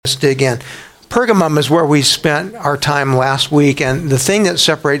dig in. Pergamum is where we spent our time last week, and the thing that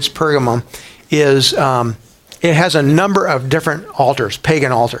separates Pergamum is it has a number of different altars,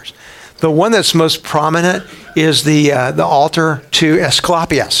 pagan altars. The one that's most prominent is the altar to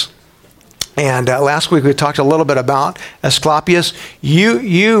Asclepius. And last week we talked a little bit about Asclepius.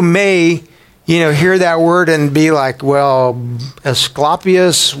 You may hear that word and be like, well,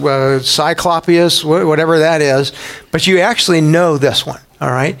 Asclepius, Cyclopeus, whatever that is. But you actually know this one,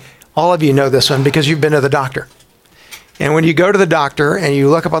 all right? All of you know this one because you've been to the doctor. And when you go to the doctor and you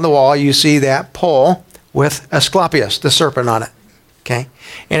look up on the wall, you see that pole with Asclepius, the serpent on it, okay?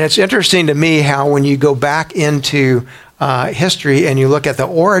 And it's interesting to me how when you go back into history and you look at the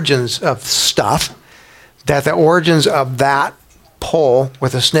origins of stuff, that the origins of that pole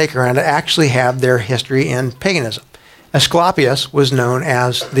with a snake around it actually have their history in paganism. Asclepius was known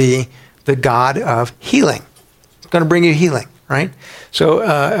as the god of healing. It's going to bring you healing, right? So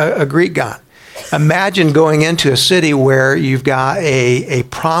a Greek god. Imagine going into a city where you've got a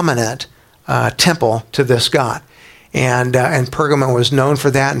prominent temple to this god. And Pergamum was known for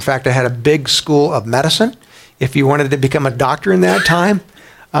that. In fact, it had a big school of medicine. If you wanted to become a doctor in that time,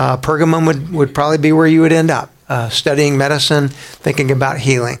 Pergamum would probably be where you would end up, studying medicine, thinking about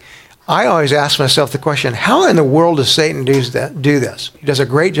healing. I always ask myself the question, how in the world does Satan do this? He does a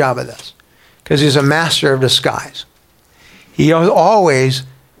great job of this because he's a master of disguise. He is always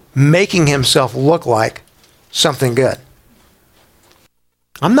making himself look like something good.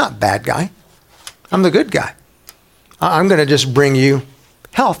 I'm not bad guy. I'm the good guy. I'm going to just bring you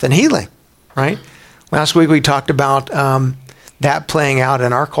health and healing, right? Last week we talked about that playing out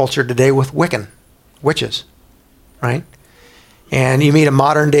in our culture today with witches, right? And you meet a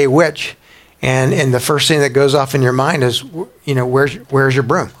modern day witch, and the first thing that goes off in your mind is, where's your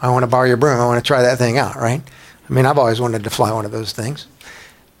broom? I want to borrow your broom. I want to try that thing out, right? I mean, I've always wanted to fly one of those things.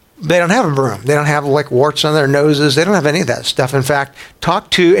 They don't have a broom. They don't have like warts on their noses. They don't have any of that stuff. In fact, talk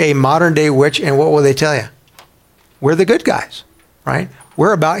to a modern day witch and what will they tell you? We're the good guys, right?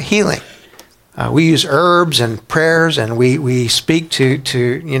 We're about healing. We use herbs and prayers, and we speak to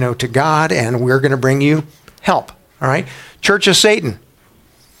God, and we're going to bring you help. All right, Church of Satan.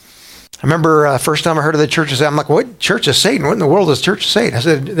 I remember first time I heard of the Church of Satan, I'm like, what Church of Satan? What in the world is Church of Satan? I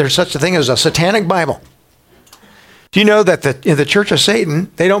said, there's such a thing as a satanic Bible. Do you know that in the Church of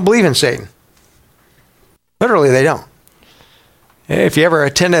Satan, they don't believe in Satan? Literally, they don't. If you ever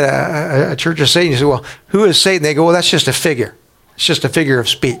attended a Church of Satan, you say, well, who is Satan? They go, well, that's just a figure. It's just a figure of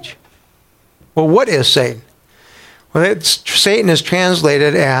speech. Well, what is Satan? Well, Satan is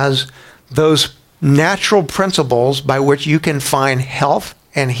translated as those natural principles by which you can find health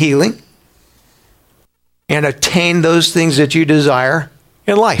and healing and attain those things that you desire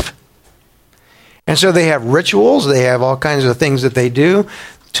in life. And so they have rituals, they have all kinds of things that they do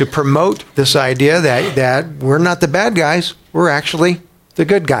to promote this idea that we're not the bad guys, we're actually the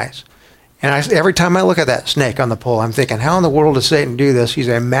good guys. And every time I look at that snake on the pole, I'm thinking, how in the world does Satan do this? He's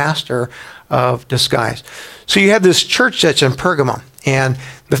a master of disguise. So you have this church that's in Pergamum. And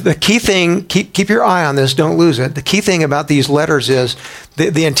the key thing, keep your eye on this, don't lose it. The key thing about these letters is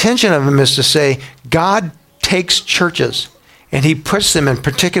the intention of them is to say God takes churches and he puts them in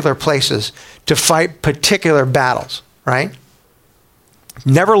particular places to fight particular battles, right?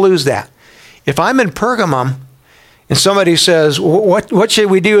 Never lose that. If I'm in Pergamum and somebody says, what should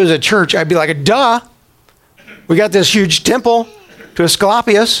we do as a church? I'd be like, duh. We got this huge temple to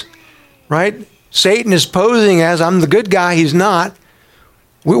Asclepius, right? Satan is posing as I'm the good guy. He's not.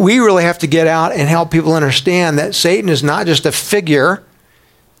 We really have to get out and help people understand that Satan is not just a figure.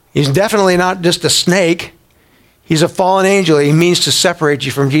 He's definitely not just a snake. He's a fallen angel. He means to separate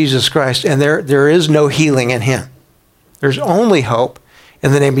you from Jesus Christ, and there is no healing in him. There's only hope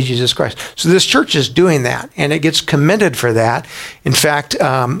in the name of Jesus Christ. So this church is doing that, and it gets commended for that. In fact,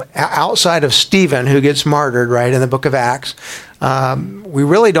 outside of Stephen, who gets martyred, right, in the book of Acts, we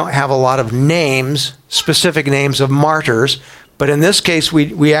really don't have a lot of names, specific names of martyrs, but in this case,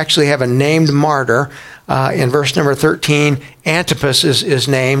 we actually have a named martyr. In verse number 13, Antipas is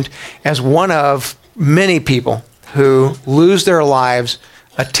named as one of many people who lose their lives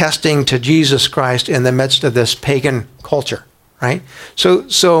attesting to Jesus Christ in the midst of this pagan culture, right?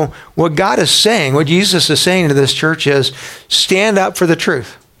 So what God is saying, what Jesus is saying to this church is, stand up for the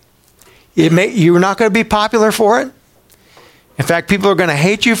truth. You're not going to be popular for it. In fact, people are going to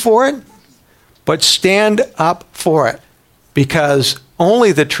hate you for it, but stand up for it because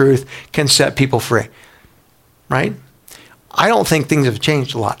only the truth can set people free, right? I don't think things have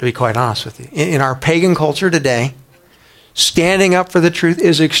changed a lot, to be quite honest with you. In our pagan culture today, standing up for the truth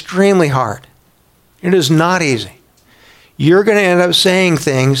is extremely hard. It is not easy. you're going to end up saying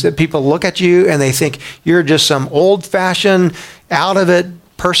things that people look at you and they think you're just some old-fashioned, out-of-it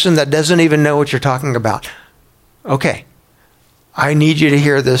person that doesn't even know what you're talking about. Okay, I need you to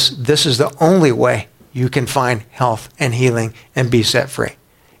hear this. This is the only way you can find health and healing and be set free.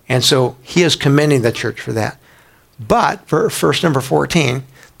 And so he is commending the church for that. But for verse number 14,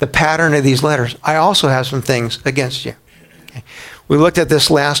 the pattern of these letters, I also have some things against you. Okay. We looked at this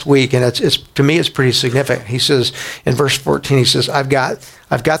last week, and it's to me, it's pretty significant. He says in verse 14, he says, I've got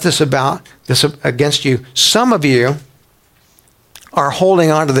this against you. Some of you are holding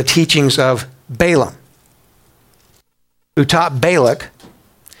on to the teachings of Balaam, who taught Balak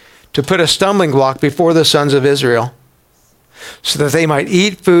to put a stumbling block before the sons of Israel so that they might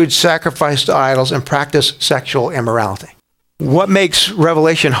eat food sacrificed to idols and practice sexual immorality. What makes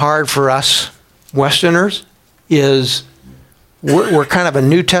Revelation hard for us Westerners is we're kind of a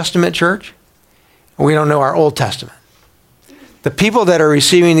New Testament church, and we don't know our Old Testament. The people that are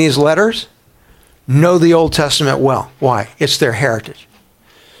receiving these letters know the Old Testament well. Why? It's their heritage.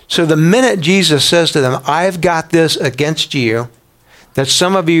 So the minute Jesus says to them, I've got this against you, that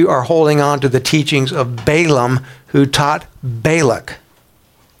some of you are holding on to the teachings of Balaam, who taught Balak.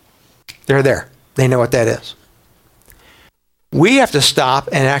 They're there. They know what that is. We have to stop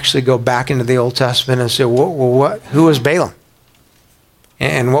and actually go back into the Old Testament and say, who was Balaam?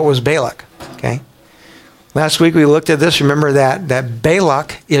 And what was Balak? Okay. Last week we looked at this. Remember that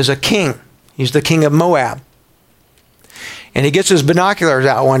Balak is a king. He's the king of Moab. And he gets his binoculars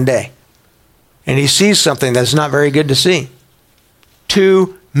out one day. And he sees something that's not very good to see.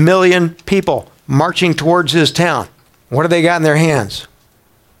 2 million people marching towards his town. What do they got in their hands?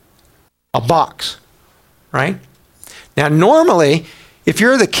 A box, right? Now, normally, if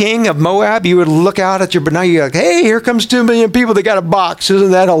you're the king of Moab, you would look out at your binocular like, hey, here comes 2 million people. They got a box.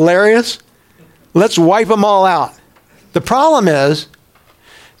 Isn't that hilarious? Let's wipe them all out. The problem is,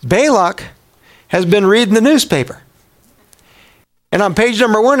 Balak has been reading the newspaper. And on page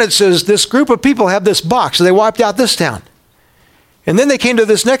number 1, it says, this group of people have this box. So they wiped out this town. And then they came to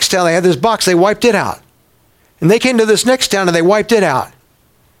this next town. They had this box. They wiped it out. And they came to this next town and they wiped it out.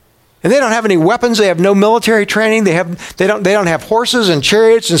 And they don't have any weapons. They have no military training. They don't have horses and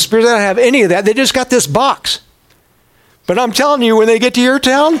chariots and spears. They don't have any of that. They just got this box. But I'm telling you, when they get to your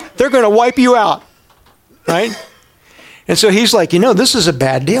town, they're going to wipe you out. Right? And so he's like, this is a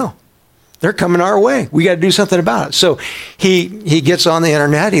bad deal. They're coming our way. We got to do something about it. So he gets on the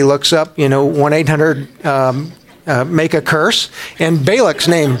internet. He looks up, 1-800 make a curse, and Balak's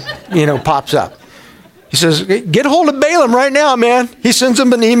name, pops up. He says, get a hold of Balaam right now, man. He sends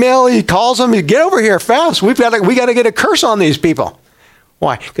him an email. He calls him. Get over here fast. We got to get a curse on these people.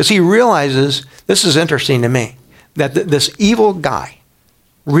 Why? Because he realizes, this is interesting to me, that this evil guy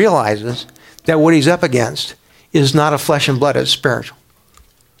realizes that what he's up against is not of flesh and blood, it's spiritual.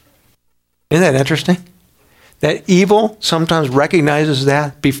 Isn't that interesting? That evil sometimes recognizes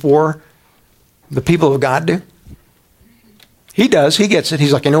that before the people of God do. He does. He gets it.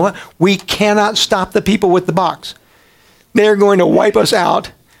 He's like, you know what? We cannot stop the people with the box. They're going to wipe us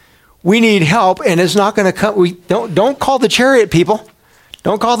out. We need help, and it's not going to come. We don't call the chariot people.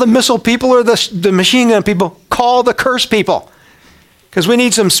 Don't call the missile people or the machine gun people. Call the curse people, because we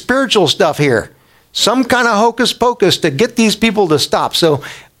need some spiritual stuff here. Some kind of hocus pocus to get these people to stop. So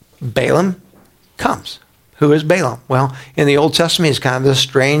Balaam comes. Who is Balaam? Well, in the Old Testament, he's kind of this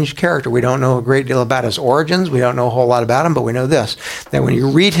strange character. We don't know a great deal about his origins. We don't know a whole lot about him, but we know this, that when you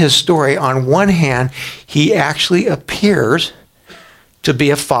read his story, on one hand, he actually appears to be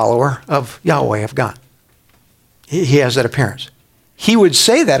a follower of Yahweh, of God. He has that appearance. He would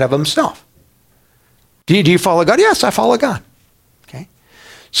say that of himself. Do you follow God? Yes, I follow God. Okay.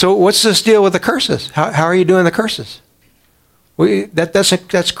 So what's this deal with the curses? How are you doing the curses?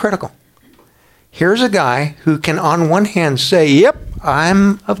 That's critical. Here's a guy who can, on one hand, say, yep,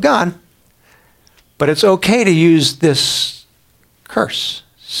 I'm of God, but it's okay to use this curse,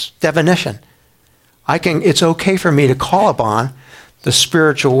 definition. It's okay for me to call upon the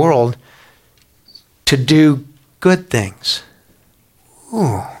spiritual world to do good things.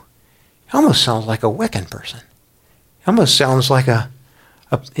 Ooh, it almost sounds like a Wiccan person. It almost sounds like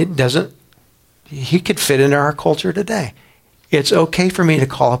he could fit into our culture today. It's okay for me to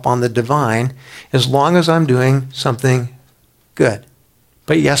call upon the divine as long as I'm doing something good.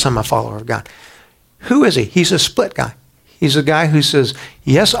 But yes, I'm a follower of God. Who is he? He's a split guy. He's a guy who says,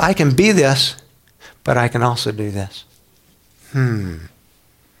 yes, I can be this, but I can also do this.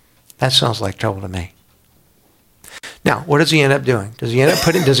 That sounds like trouble to me. Now, what does he end up doing? Does he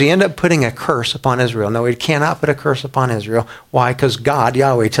end up putting a curse upon Israel? No, he cannot put a curse upon Israel. Why? Because God,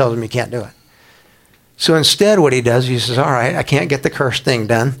 Yahweh, tells him he can't do it. So instead what he does, he says, all right, I can't get the curse thing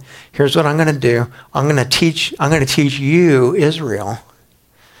done. Here's what I'm going to do. I'm going to teach you, Israel,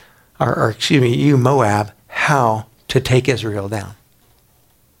 or excuse me, you, Moab, how to take Israel down.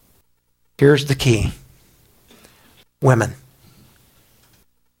 Here's the key. Women.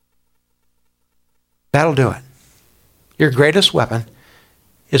 That'll do it. Your greatest weapon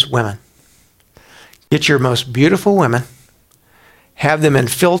is women. Get your most beautiful women, have them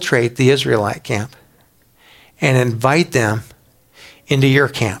infiltrate the Israelite camp, and invite them into your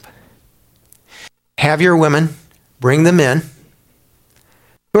camp. Have your women, bring them in.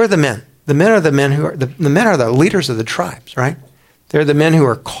 Who are the men? The men are the men who are the men are the leaders of the tribes, right? They're the men who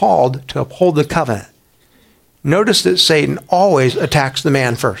are called to uphold the covenant. Notice that Satan always attacks the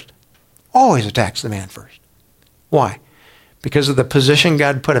man first. Always attacks the man first. Why? Because of the position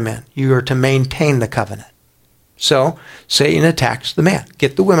God put him in. You are to maintain the covenant. So Satan attacks the man.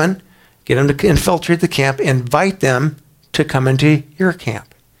 Get the women, get them to infiltrate the camp, invite them to come into your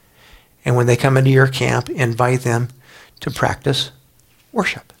camp. And when they come into your camp, invite them to practice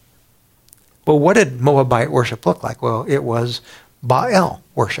worship. Well, what did Moabite worship look like? Well, it was Baal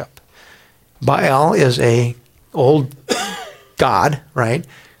worship. Baal is a old god, right,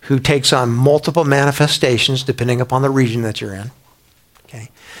 who takes on multiple manifestations depending upon the region that you're in. Okay.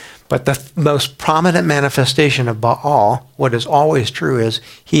 But the most prominent manifestation of Baal, what is always true, is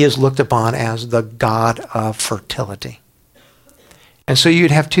he is looked upon as the god of fertility. And so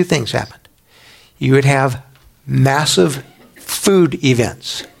you'd have two things happen. You would have massive food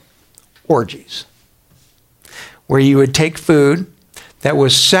events, orgies, where you would take food that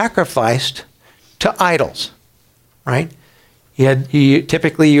was sacrificed to idols, right?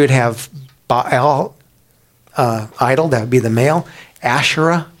 Typically you would have Baal idol, that would be the male.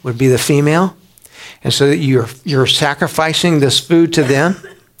 Asherah would be the female. And so that you're sacrificing this food to them.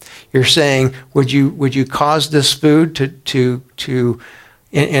 You're saying, would you cause this food to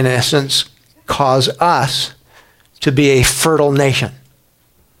in essence, cause us to be a fertile nation?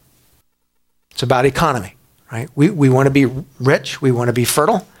 It's about economy, right? We want to be rich. We want to be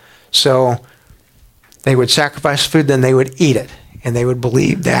fertile. So they would sacrifice food, then they would eat it. And they would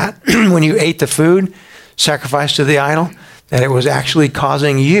believe that when you ate the food sacrificed to the idol, that it was actually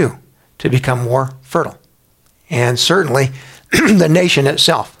causing you to become more fertile. And certainly the nation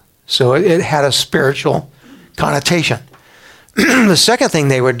itself. So it had a spiritual connotation. The second thing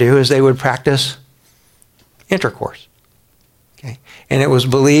they would do is they would practice intercourse. Okay? And it was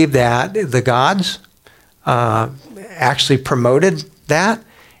believed that the gods actually promoted that,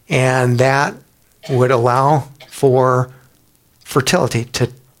 and that would allow for fertility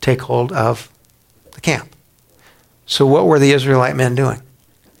to take hold of the camp. So what were the Israelite men doing?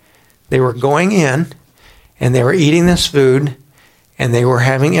 They were going in and they were eating this food and they were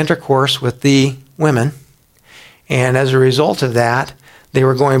having intercourse with the women. And as a result of that, they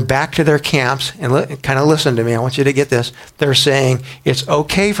were going back to their camps and kind of listen to me. I want you to get this. They're saying, it's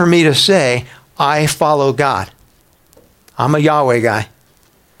okay for me to say, I follow God. I'm a Yahweh guy.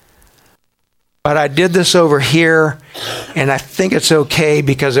 But I did this over here, and I think it's okay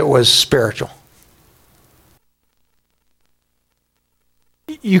because it was spiritual.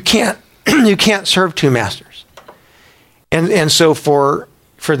 You can't serve two masters. And so for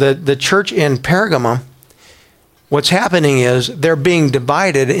the church in Pergamum, what's happening is they're being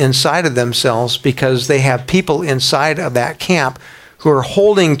divided inside of themselves because they have people inside of that camp who are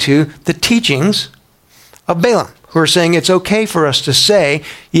holding to the teachings of Balaam, who are saying it's okay for us to say,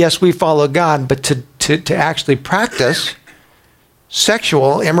 yes, we follow God, but to actually practice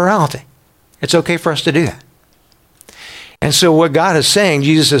sexual immorality. It's okay for us to do that. And so what God is saying,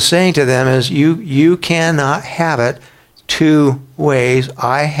 Jesus is saying to them is, you cannot have it two ways.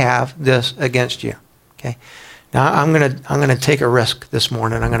 I have this against you. Okay. Now I'm gonna take a risk this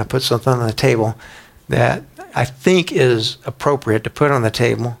morning. I'm gonna put something on the table that I think is appropriate to put on the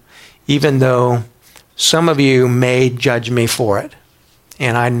table, even though some of you may judge me for it.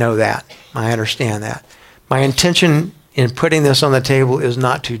 And I know that. I understand that. My intention in putting this on the table is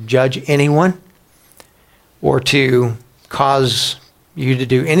not to judge anyone or to cause you to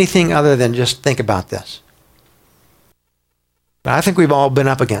do anything other than just think about this. But I think we've all been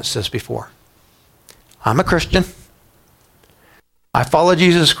up against this before. I'm a Christian. I follow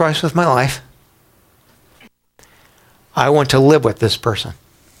Jesus Christ with my life. I want to live with this person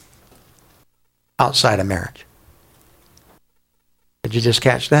outside of marriage. Did you just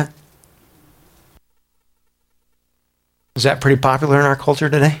catch that? Is that pretty popular in our culture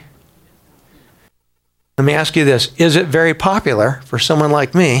today? Let me ask you this. Is it very popular for someone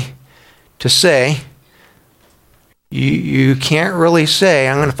like me to say, you can't really say,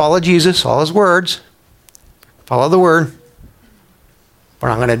 I'm going to follow Jesus, all his words, Follow the word,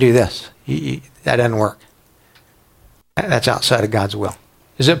 but I'm going to do this. That doesn't work. That's outside of God's will.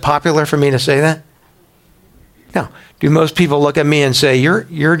 Is it popular for me to say that? No. Do most people look at me and say,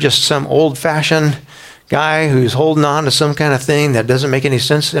 you're just some old-fashioned guy who's holding on to some kind of thing that doesn't make any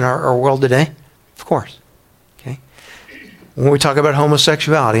sense in our world today? Of course. Okay. When we talk about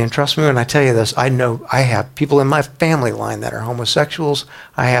homosexuality, and trust me when I tell you this, I know I have people in my family line that are homosexuals.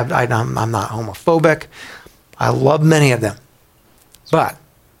 I'm not homophobic. I love many of them. But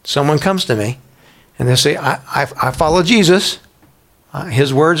someone comes to me and they say, I follow Jesus.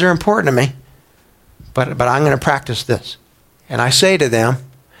 His words are important to me. But I'm going to practice this. And I say to them,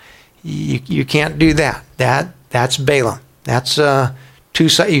 you can't do that. That's Balaam. That's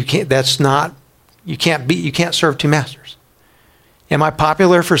you can't serve two masters. Am I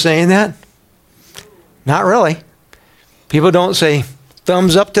popular for saying that? Not really. People don't say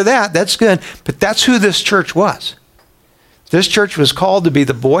thumbs up to that. That's good. But that's who this church was. This church was called to be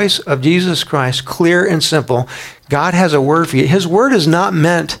the voice of Jesus Christ, clear and simple. God has a word for you. His word is not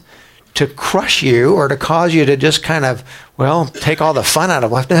meant to crush you or to cause you to just kind of, take all the fun out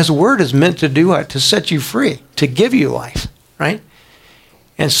of life. His word is meant to do what? To set you free, to give you life, right?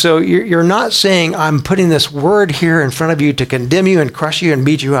 And so you're not saying, I'm putting this word here in front of you to condemn you and crush you and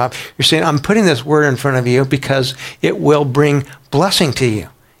beat you up. You're saying, I'm putting this word in front of you because it will bring blessing to you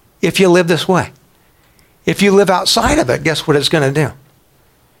if you live this way. If you live outside of it, guess what it's going to do?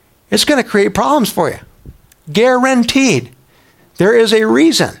 It's going to create problems for you. Guaranteed. There is a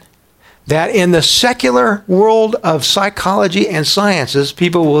reason that in the secular world of psychology and sciences,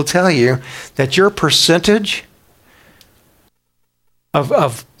 people will tell you that your percentage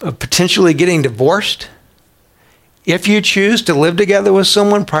of potentially getting divorced, if you choose to live together with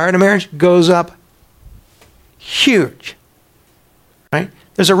someone prior to marriage, goes up huge. Right?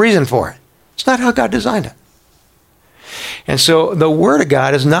 There's a reason for it. It's not how God designed it. And so the Word of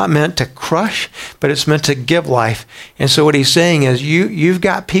God is not meant to crush, but it's meant to give life. And so what he's saying is you've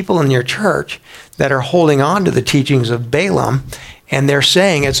got people in your church that are holding on to the teachings of Balaam, and they're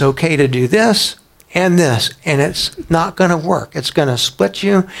saying it's okay to do this and this, and it's not going to work. It's going to split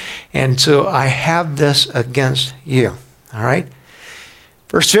you. And so I have this against you. All right?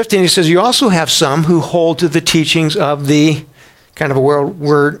 Verse 15, he says, you also have some who hold to the teachings of the, kind of a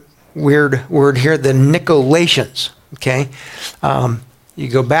weird word here, the Nicolaitans. Okay, you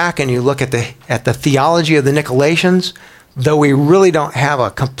go back and you look at the theology of the Nicolaitans. Though we really don't have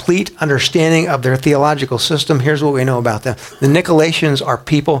a complete understanding of their theological system, here's what we know about them. The Nicolaitans are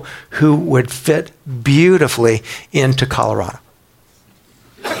people who would fit beautifully into Colorado.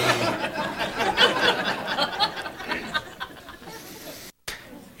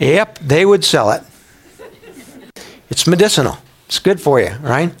 Yep, they would sell it. It's medicinal. It's good for you,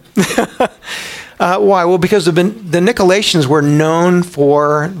 right? Why? Well, because the Nicolaitans were known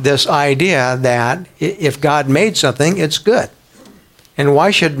for this idea that if God made something, it's good. And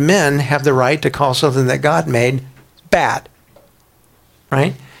why should men have the right to call something that God made bad?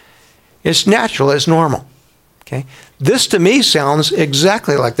 Right? It's natural. It's normal. Okay? This to me sounds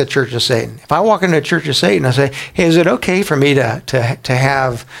exactly like the Church of Satan. If I walk into a Church of Satan, I say, hey, is it okay for me to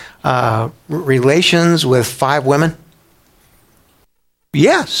have relations with 5 women?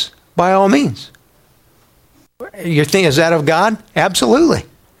 Yes, by all means. You think, is that of God? Absolutely.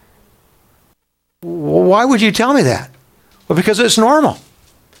 Why would you tell me that? Well, because it's normal.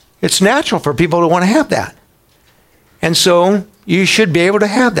 It's natural for people to want to have that. And so you should be able to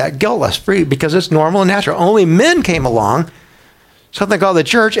have that guiltless, free, because it's normal and natural. Only men came along, something called the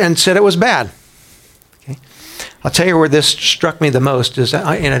church, and said it was bad. Okay? I'll tell you where this struck me the most is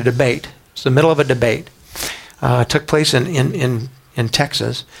in a debate. It's the middle of a debate. It took place in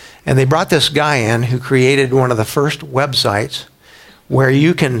Texas. And they brought this guy in who created one of the first websites where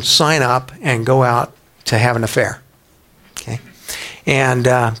you can sign up and go out to have an affair. Okay, and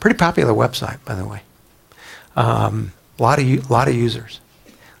pretty popular website, by the way. A lot of users.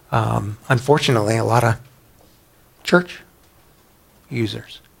 Unfortunately, a lot of church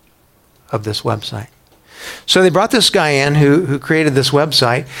users of this website. So they brought this guy in who created this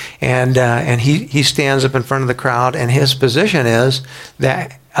website, and he stands up in front of the crowd, and his position is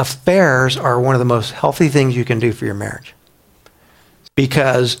that affairs are one of the most healthy things you can do for your marriage.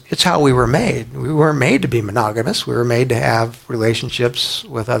 Because it's how we were made. We weren't made to be monogamous. We were made to have relationships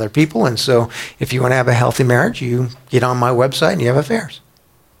with other people. And so if you want to have a healthy marriage, you get on my website and you have affairs.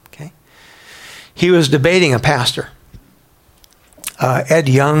 Okay. He was debating a pastor. Ed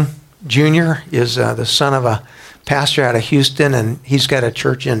Young Jr. is the son of a pastor out of Houston, and he's got a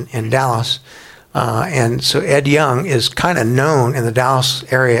church in Dallas. And so Ed Young is kind of known in the Dallas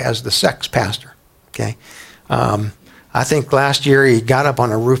area as the sex pastor. Okay. I think last year he got up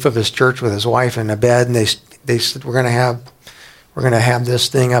on a roof of his church with his wife in a bed, and they said, we're going to have this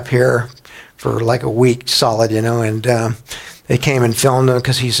thing up here for like a week solid, and they came and filmed him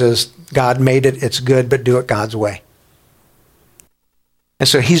because he says, God made it, it's good, but do it God's way. And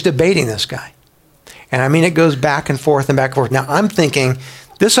so he's debating this guy. And I mean, it goes back and forth and back and forth. Now, I'm thinking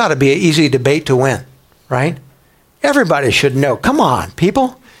this ought to be an easy debate to win, right? Everybody should know. Come on,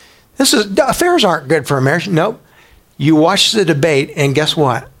 people. Affairs aren't good for a marriage. Nope. You watch the debate, and guess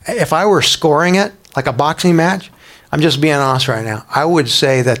what? If I were scoring it like a boxing match, I'm just being honest right now, I would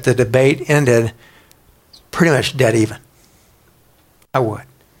say that the debate ended pretty much dead even. I would.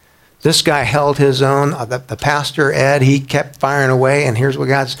 This guy held his own. The pastor, Ed, he kept firing away, and here's what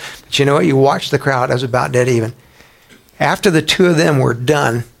God's... But you know what? You watch the crowd. It was about dead even. After the two of them were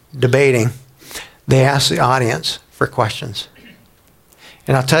done debating, they asked the audience for questions.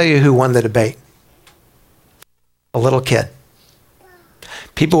 And I'll tell you who won the debate. A little kid.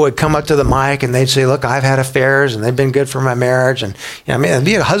 People would come up to the mic, and they'd say, look, I've had affairs, and they've been good for my marriage. And it'd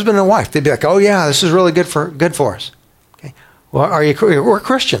be a husband and wife. They'd be like, oh, yeah, this is really good for us. Well, we're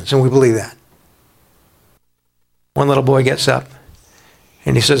Christians, and we believe that. One little boy gets up,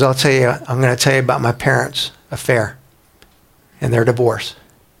 and he says, I'm going to tell you about my parents' affair and their divorce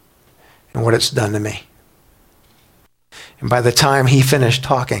and what it's done to me. And by the time he finished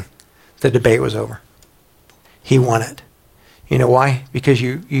talking, the debate was over. He won it. You know why? Because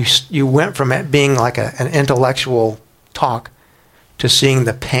you went from it being like an intellectual talk to seeing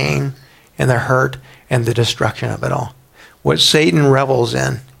the pain and the hurt and the destruction of it all. What Satan revels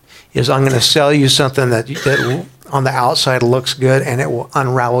in is, I'm going to sell you something that on the outside looks good, and it will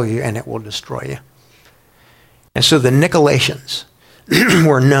unravel you and it will destroy you. And so the Nicolaitans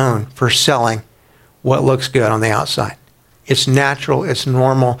were known for selling what looks good on the outside. It's natural, it's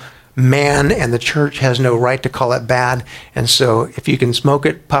normal. Man and the church has no right to call it bad. And so if you can smoke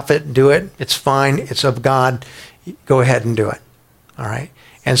it, puff it, do it, it's fine, it's of God, go ahead and do it. All right?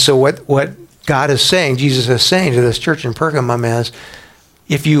 And so what God is saying, Jesus is saying to this church in Pergamum is,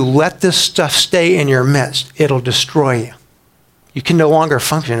 if you let this stuff stay in your midst, it'll destroy you. You can no longer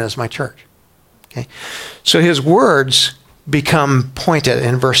function as my church. Okay? So his words become pointed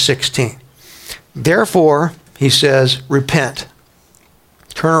in verse 16. Therefore, he says, repent.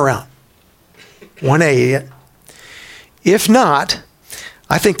 Turn around. 180 it. If not,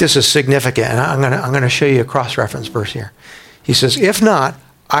 I think this is significant, and I'm going to show you a cross-reference verse here. He says, if not,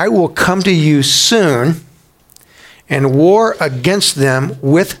 I will come to you soon and war against them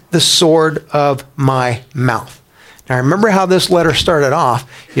with the sword of my mouth. Now, remember how this letter started off.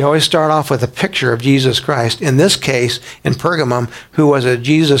 You always start off with a picture of Jesus Christ. In this case, in Pergamum, who was a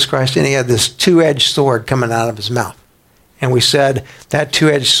Jesus Christ, and he had this two-edged sword coming out of his mouth. And we said that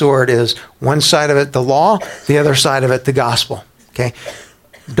two-edged sword is one side of it the law, the other side of it the gospel. Okay?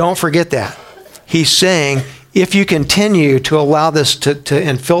 Don't forget that. He's saying, if you continue to allow this to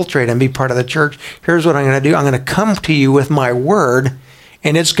infiltrate and be part of the church, here's what I'm going to do. I'm going to come to you with my word,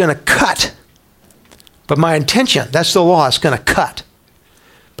 and it's going to cut. But my intention, that's the law, it's going to cut.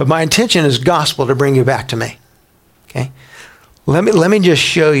 But my intention is gospel to bring you back to me. Okay? Let me just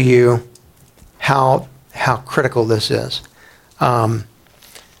show you how critical this is. I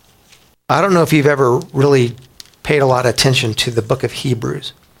don't know if you've ever really paid a lot of attention to the book of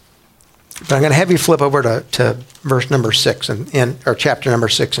Hebrews. But I'm going to have you flip over to verse number 6 or chapter number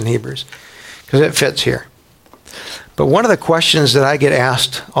 6 in Hebrews, because it fits here. But one of the questions that I get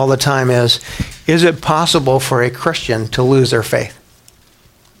asked all the time is it possible for a Christian to lose their faith?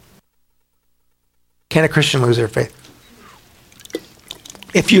 Can a Christian lose their faith?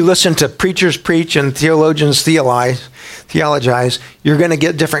 If you listen to preachers preach and theologians theologize, you're going to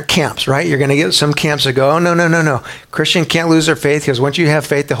get different camps, right? You're going to get some camps that go, oh, no. Christian can't lose their faith, because once you have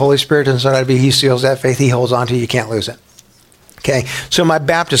faith, the Holy Spirit inside of you, he seals that faith, he holds on to you, you can't lose it. Okay, so my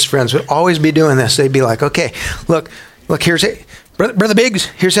Baptist friends would always be doing this. They'd be like, okay, look, here's it. Brother Biggs,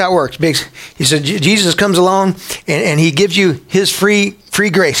 here's how it works. Biggs, he said, Jesus comes along and he gives you his free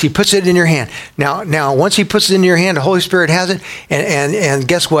grace. He puts it in your hand. Now, once he puts it in your hand, the Holy Spirit has it. And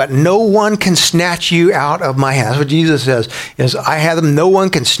guess what? No one can snatch you out of my hand. That's what Jesus says, is I have them. No one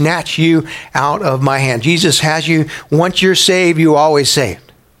can snatch you out of my hand. Jesus has you. Once you're saved, you're always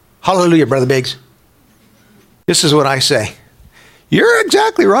saved. Hallelujah, Brother Biggs. This is what I say. You're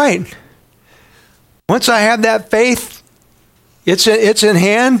exactly right. Once I have that faith, it's in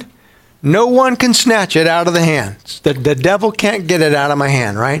hand. No one can snatch it out of the hand. The devil can't get it out of my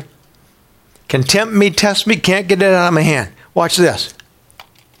hand, right? Can tempt me, test me, can't get it out of my hand. Watch this.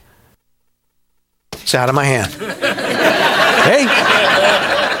 It's out of my hand. Hey,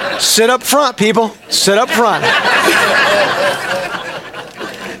 Sit up front, people. Sit up front.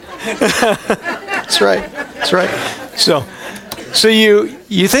 That's right. That's right. So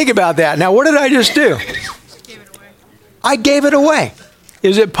you think about that. Now, what did I just do? I gave it away.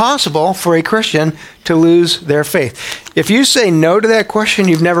 Is it possible for a Christian to lose their faith? If you say no to that question,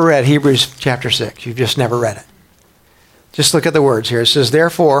 you've never read Hebrews chapter 6. You've just never read it. Just look at the words here. It says,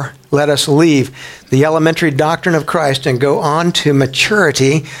 therefore, let us leave the elementary doctrine of Christ and go on to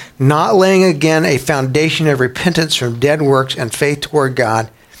maturity, not laying again a foundation of repentance from dead works and faith toward God,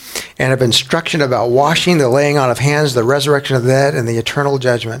 and of instruction about washing, the laying on of hands, the resurrection of the dead, and the eternal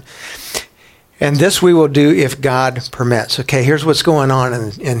judgment. And this we will do if God permits. Okay, here's what's going on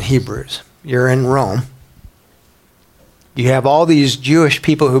in Hebrews. You're in Rome. You have all these Jewish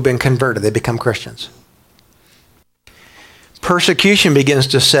people who've been converted. They become Christians. Persecution begins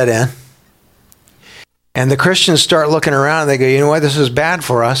to set in. And the Christians start looking around and they go, you know what, this is bad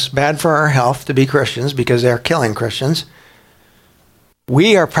for us, bad for our health to be Christians because they're killing Christians.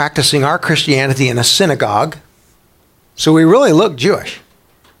 We are practicing our Christianity in a synagogue, so we really look Jewish.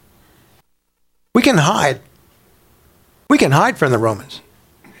 We can hide. We can hide from the Romans.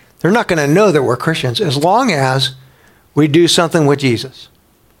 They're not going to know that we're Christians as long as we do something with Jesus.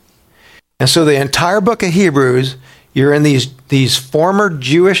 And so the entire book of Hebrews, you're in these former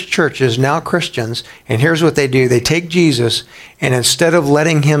Jewish churches, now Christians, and here's what they do. They take Jesus, and instead of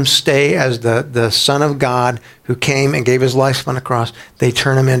letting him stay as the Son of God who came and gave his life on the cross, they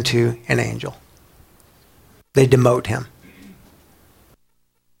turn him into an angel. They demote him.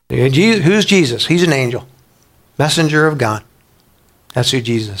 Who's Jesus? He's an angel. Messenger of God. That's who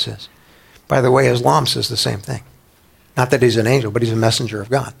Jesus is. By the way, Islam says the same thing. Not that he's an angel, but he's a messenger of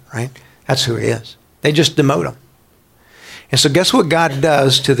God, right? That's who he is. They just demote him. And so guess what God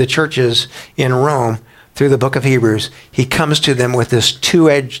does to the churches in Rome through the book of Hebrews? He comes to them with this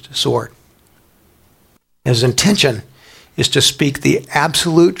two-edged sword. His intention is to speak the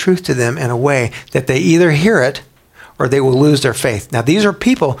absolute truth to them in a way that they either hear it or they will lose their faith. Now, these are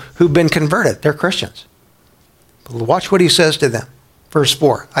people who've been converted. They're Christians. But watch what he says to them. Verse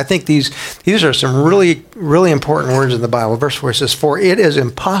 4. I think these are some really, really important words in the Bible. Verse 4 says, for it is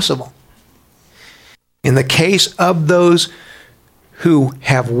impossible in the case of those who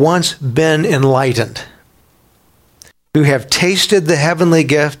have once been enlightened, who have tasted the heavenly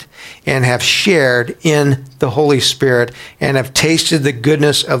gift and have shared in the Holy Spirit and have tasted the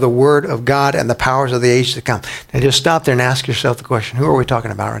goodness of the Word of God and the powers of the age to come. Now just stop there and ask yourself the question, who are we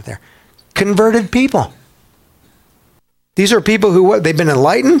talking about right there? Converted people. These are people who, what? They've been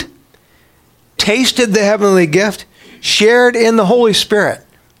enlightened, tasted the heavenly gift, shared in the Holy Spirit.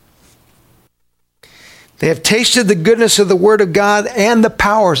 They have tasted the goodness of the Word of God and the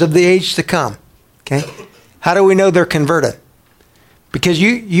powers of the age to come. Okay? How do we know they're converted? Because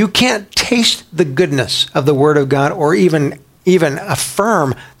you can't taste the goodness of the Word of God or even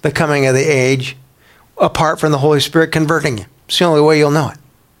affirm the coming of the age apart from the Holy Spirit converting you. It's the only way you'll know it.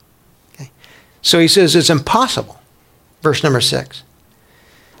 Okay? So he says it's impossible. Verse number 6.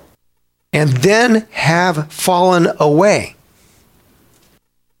 And then have fallen away,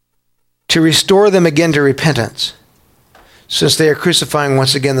 to restore them again to repentance, since they are crucifying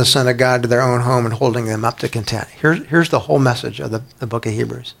once again the Son of God to their own home and holding them up to contempt. Here's the whole message of the book of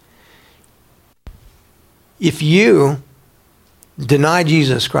Hebrews. If you deny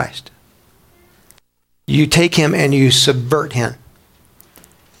Jesus Christ, you take him and you subvert him,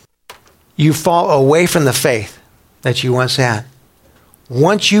 you fall away from the faith that you once had.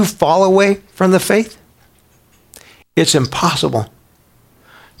 Once you fall away from the faith, it's impossible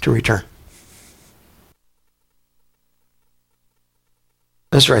to return.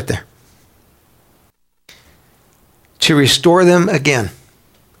 That's right there. To restore them again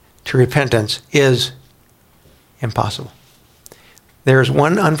to repentance is impossible. There's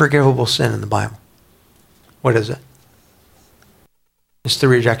one unforgivable sin in the Bible. What is it? It's the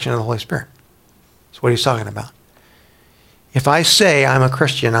rejection of the Holy Spirit. That's what he's talking about. If I say I'm a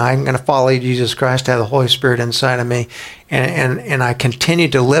Christian, I'm going to follow Jesus Christ, have the Holy Spirit inside of me, and I continue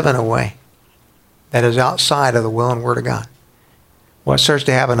to live in a way that is outside of the will and word of God, what starts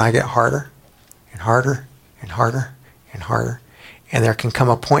to happen, I get harder and harder and harder and harder. And there can come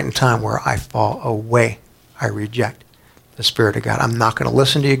a point in time where I fall away. I reject the Spirit of God. I'm not going to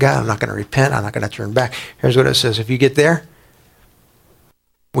listen to you, God. I'm not going to repent. I'm not going to turn back. Here's what it says. If you get there,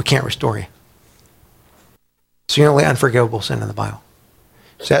 we can't restore you. It's the only unforgivable sin in the Bible.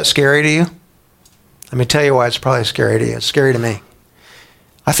 Is that scary to you? Let me tell you why it's probably scary to you. It's scary to me.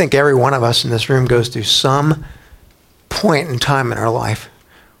 I think every one of us in this room goes through some point in time in our life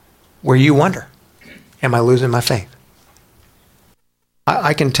where you wonder, am I losing my faith?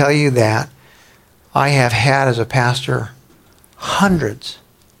 I can tell you that I have had as a pastor hundreds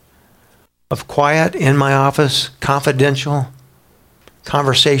of quiet, in my office, confidential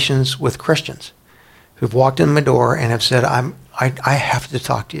conversations with Christians who've walked in my door and have said, I have to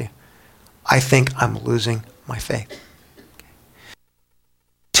talk to you. I think I'm losing my faith.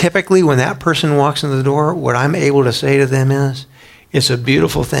 Typically, when that person walks in the door, what I'm able to say to them is, it's a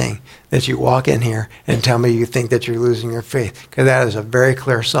beautiful thing that you walk in here and tell me you think that you're losing your faith, because that is a very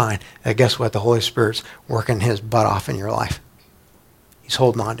clear sign that guess what? The Holy Spirit's working his butt off in your life. He's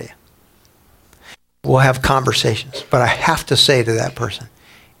holding on to you. We'll have conversations, but I have to say to that person,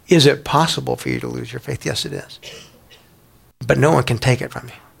 is it possible for you to lose your faith? Yes, it is. But no one can take it from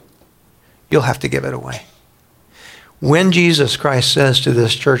you. You'll have to give it away. When Jesus Christ says to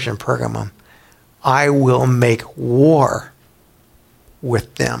this church in Pergamum, I will make war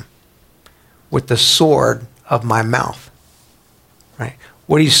with them with the sword of my mouth. Right?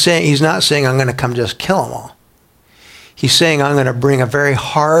 What he's saying, he's not saying I'm going to come just kill them all. He's saying I'm going to bring a very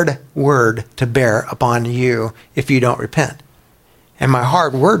hard word to bear upon you if you don't repent. And my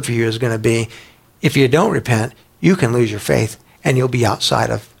hard word for you is going to be, if you don't repent, you can lose your faith and you'll be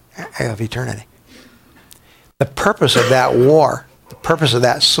outside of eternity. The purpose of that war, the purpose of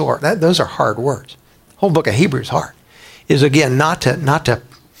that sword, those are hard words. The whole book of Hebrews is hard. Is again not to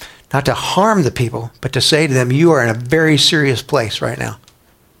harm the people, but to say to them, you are in a very serious place right now.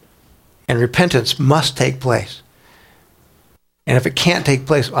 And repentance must take place. And if it can't take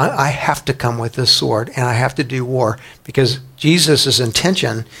place, I have to come with this sword and I have to do war, because Jesus'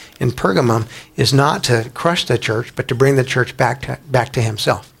 intention in Pergamum is not to crush the church, but to bring the church back to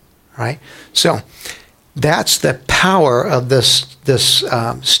himself. Right? So that's the power of this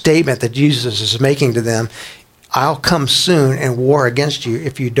statement that Jesus is making to them. I'll come soon and war against you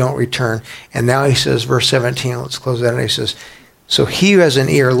if you don't return. And now he says, verse 17, let's close that. And he says, so he who has an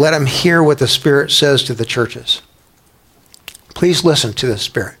ear, let him hear what the Spirit says to the churches. Please listen to the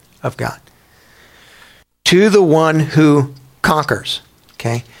Spirit of God. To the one who conquers.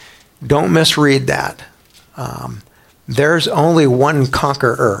 Okay? Don't misread that. There's only one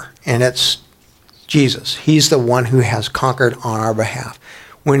conqueror, and it's Jesus. He's the one who has conquered on our behalf.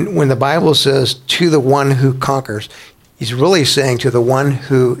 When the Bible says to the one who conquers, he's really saying to the one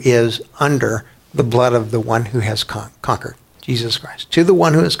who is under the blood of the one who has conquered, Jesus Christ. To the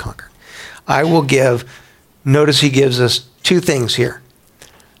one who has conquered. I will give, notice he gives us two things here.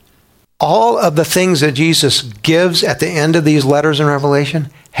 All of the things that Jesus gives at the end of these letters in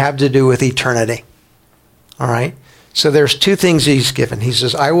Revelation have to do with eternity. All right? So there's two things he's given. He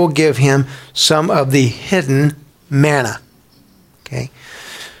says, I will give him some of the hidden manna. Okay?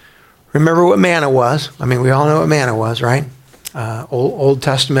 Remember what manna was. I mean, we all know what manna was, right? Old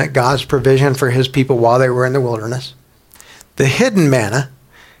Testament, God's provision for his people while they were in the wilderness. The hidden manna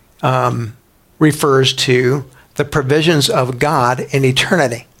refers to the provisions of God in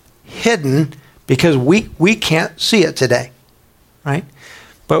eternity. Hidden because we can't see it today, right?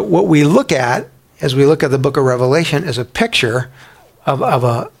 But what we look at as we look at the book of Revelation is a picture of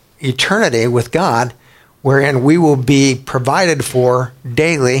a eternity with God wherein we will be provided for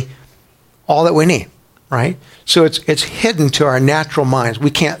daily all that we need, right? So it's hidden to our natural minds. We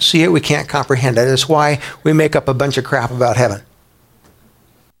can't see it. We can't comprehend it. That's why we make up a bunch of crap about heaven.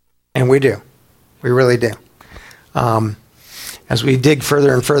 And we do. We really do. As we dig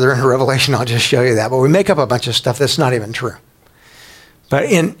further and further into Revelation, I'll just show you that. But we make up a bunch of stuff that's not even true. But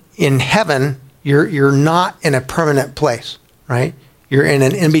in heaven, you're not in a permanent place, right? You're in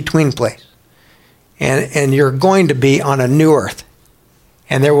an in-between place. And you're going to be on a new earth.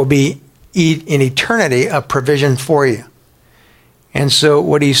 And there will be in eternity a provision for you. And so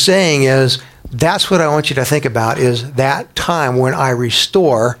what he's saying is, that's what I want you to think about, is that time when I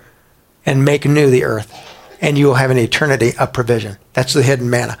restore and make new the earth. And you will have an eternity of provision. That's the hidden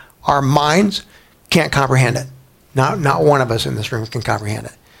manna. Our minds can't comprehend it. Not one of us in this room can comprehend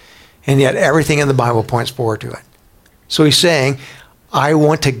it. And yet everything in the Bible points forward to it. So he's saying, I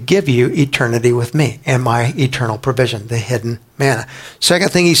want to give you eternity with me and my eternal provision, the hidden manna.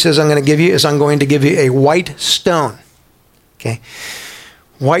 Second thing he says I'm going to give you is I'm going to give you a white stone. Okay?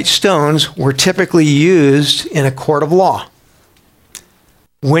 White stones were typically used in a court of law.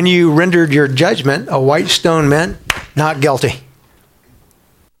 When you rendered your judgment, a white stone meant not guilty.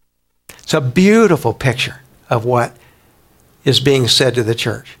 It's a beautiful picture of what is being said to the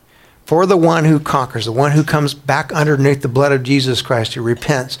church. For the one who conquers, the one who comes back underneath the blood of Jesus Christ, who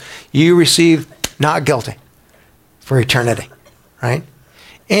repents, you receive not guilty for eternity, right?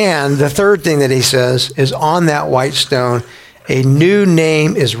 And the third thing that he says is on that white stone, a new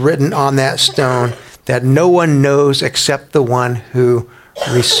name is written on that stone that no one knows except the one who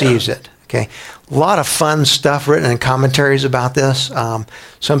receives it. Okay, a lot of fun stuff written in commentaries about this.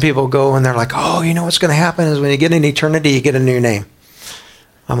 Some people go and they're like, oh, you know what's going to happen is when you get in eternity, you get a new name.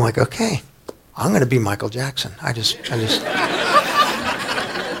 I'm like, okay, I'm going to be Michael Jackson. I just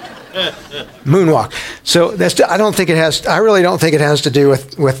moonwalk. So I really don't think it has to do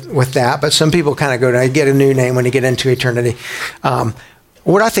with that, but some people kind of go, I get a new name when you get into eternity.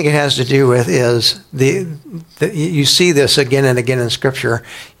 What I think it has to do with is you see this again and again in Scripture.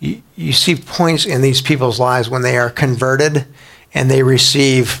 You see points in these people's lives when they are converted and they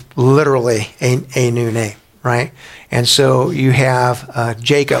receive literally a new name, right? And so you have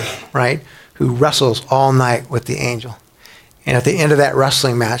Jacob, right, who wrestles all night with the angel. And at the end of that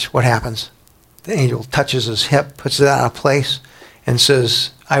wrestling match, what happens? The angel touches his hip, puts it out of place, and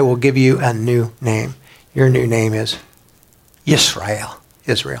says, I will give you a new name. Your new name is Yisrael.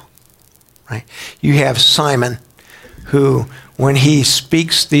 Israel, right? You have Simon, who, when he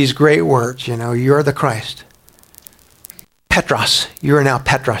speaks these great words, you're the Christ. Petros, you are now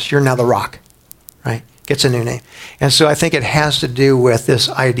Petros. You're now the rock, right? Gets a new name. And so I think it has to do with this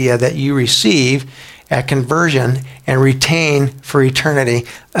idea that you receive at conversion and retain for eternity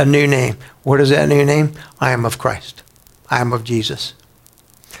a new name. What is that new name? I am of Christ. I am of Jesus.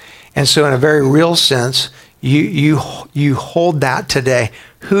 And so in a very real sense, you hold that today.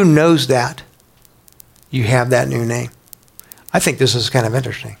 Who knows that you have that new name? I think this is kind of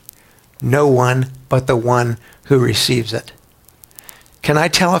interesting. No one but the one who receives it. Can I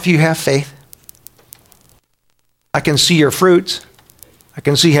tell if you have faith? I can see your fruits. I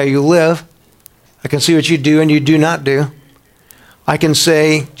can see how you live. I can see what you do and you do not do. I can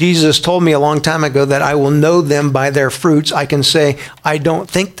say, Jesus told me a long time ago that I will know them by their fruits. I can say, I don't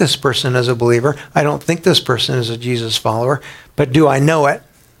think this person is a believer. I don't think this person is a Jesus follower. But do I know it?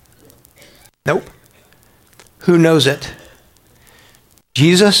 Nope. Who knows it?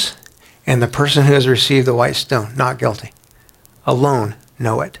 Jesus and the person who has received the white stone, not guilty, alone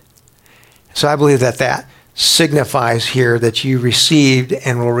know it. So I believe that signifies here that you received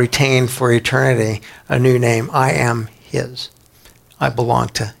and will retain for eternity a new name. I am his. I belong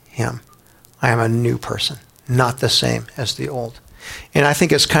to him. I am a new person, not the same as the old. And I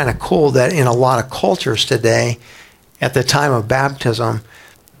think it's kind of cool that in a lot of cultures today, at the time of baptism,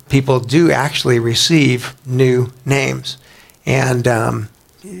 people do actually receive new names and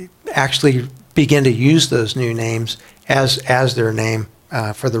actually begin to use those new names as their name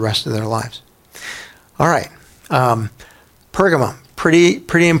for the rest of their lives. All right. Pergamum.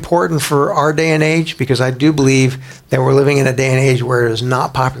 Pretty important for our day and age, because I do believe that we're living in a day and age where it is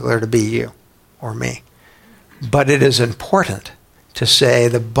not popular to be you or me. But it is important to say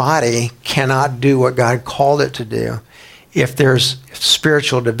the body cannot do what God called it to do if there's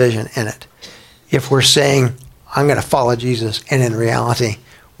spiritual division in it. If we're saying, I'm going to follow Jesus, and in reality,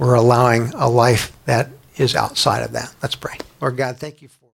 we're allowing a life that is outside of that. Let's pray. Lord God, thank you for